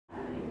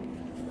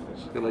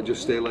Can I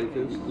just stay like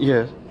this?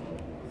 Yes.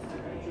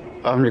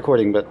 I'm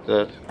recording, but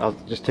I'll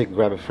just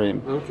grab a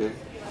frame. Okay.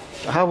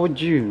 How would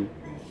you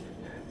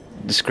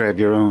describe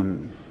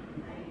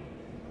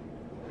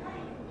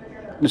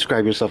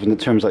describe yourself in the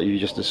terms that you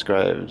just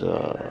described,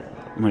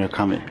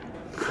 Murakami?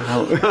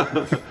 How?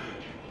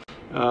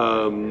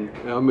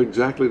 I'm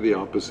exactly the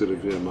opposite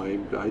of him.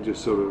 I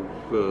just sort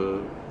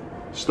of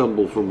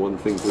stumble from one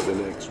thing to the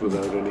next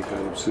without any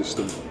kind of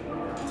system.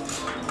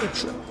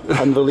 It's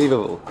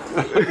unbelievable.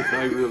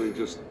 I really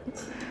just...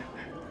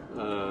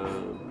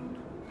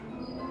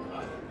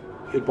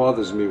 it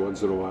bothers me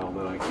once in a while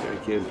that I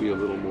can't be a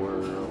little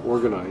more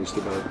organized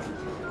about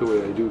the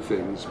way I do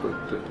things,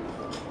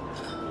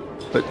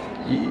 But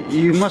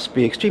you must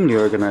be extremely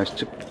organized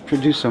to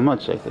produce so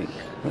much, I think.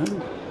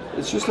 Right?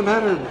 it's just a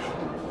matter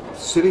of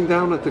sitting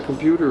down at the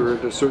computer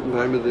at a certain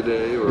time of the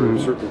day or a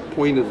certain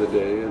point of the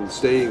day and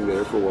staying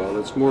there for a while.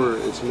 It's more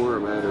a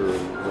matter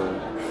of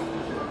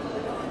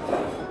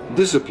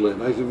discipline.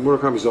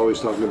 Murakami's always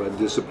talking about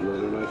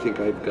discipline, and I think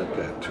I've got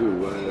that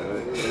too,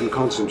 and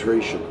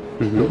concentration.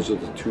 Those are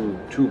the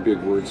two big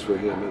words for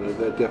him, and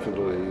that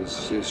definitely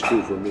is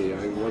true for me.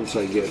 Once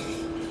I get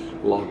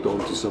locked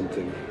onto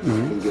something, I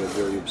can get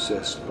very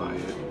obsessed by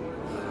it.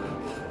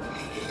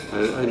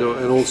 I know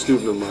an old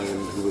student of mine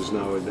who is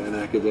now an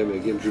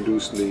academic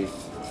introduced me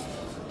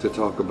to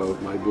talk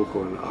about my book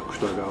on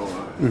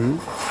Akutagawa,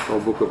 our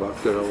book of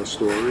Akutagawa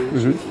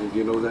stories. Do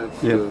you know that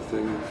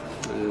thing?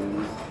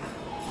 And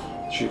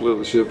she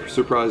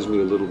surprised me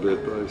a little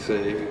bit by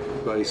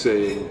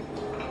saying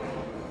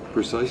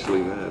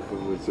precisely that.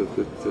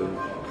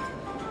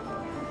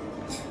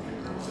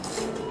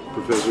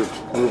 Professor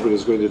Rubin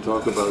is going to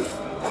talk about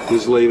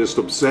his latest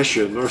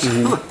obsession or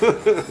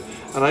something.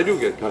 And I do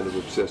get kind of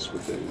obsessed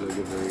with things. I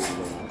get very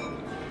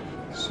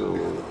involved. So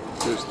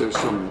there's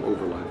some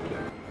overlap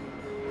there.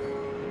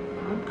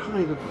 I'm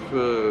kind of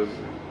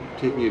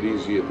taking it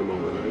easy at the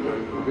moment.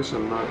 I guess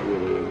I'm not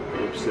really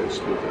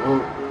obsessed with it.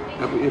 Or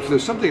if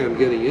there's something I'm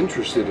getting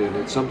interested in,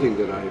 it's something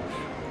that I've,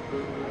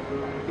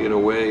 in a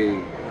way,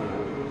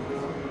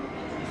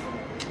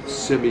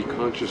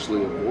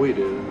 semi-consciously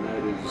avoided, and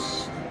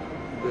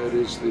that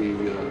is the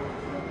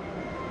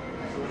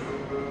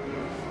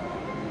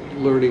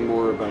learning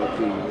more about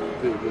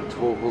the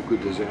Tohoku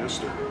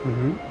disaster.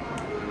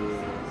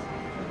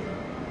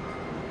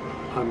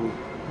 I'm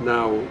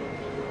now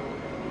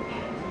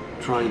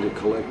trying to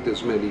collect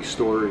as many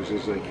stories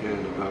as I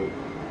can about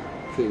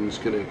things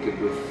connected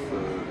with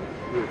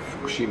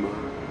Fukushima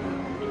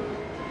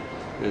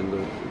and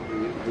the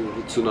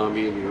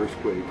tsunami and the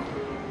earthquake.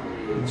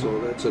 And so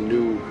that's a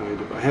new kind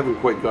of... I haven't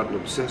quite gotten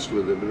obsessed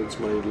with it, but it's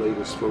my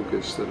latest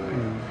focus that I...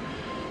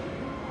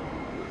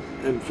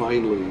 And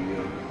finally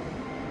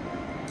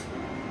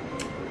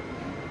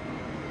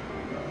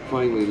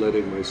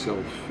letting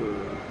myself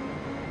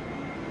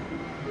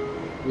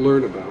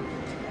learn about.